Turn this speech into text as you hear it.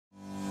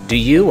Do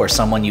you or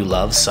someone you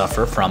love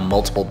suffer from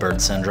multiple bird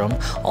syndrome,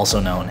 also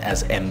known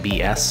as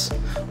MBS?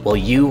 Well,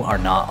 you are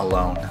not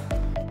alone.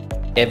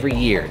 Every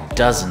year,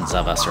 dozens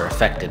of us are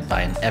affected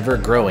by an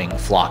ever-growing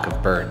flock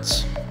of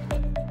birds.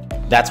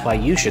 That's why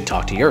you should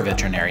talk to your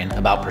veterinarian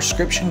about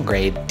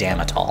prescription-grade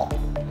Dammitol.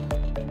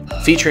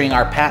 Featuring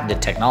our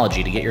patented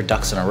technology to get your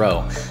ducks in a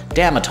row,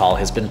 Dammitol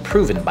has been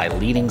proven by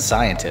leading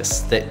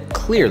scientists that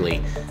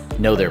clearly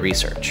know their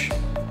research.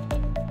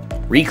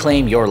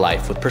 Reclaim your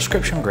life with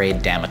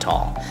prescription-grade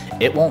Dammitol.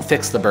 It won't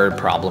fix the bird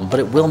problem, but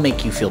it will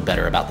make you feel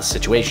better about the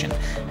situation,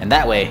 and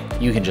that way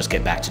you can just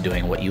get back to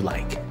doing what you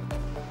like.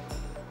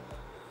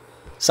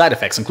 Side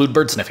effects include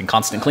bird sniffing,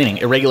 constant cleaning,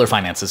 irregular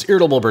finances,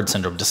 irritable bird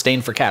syndrome,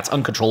 disdain for cats,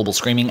 uncontrollable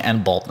screaming,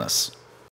 and baldness.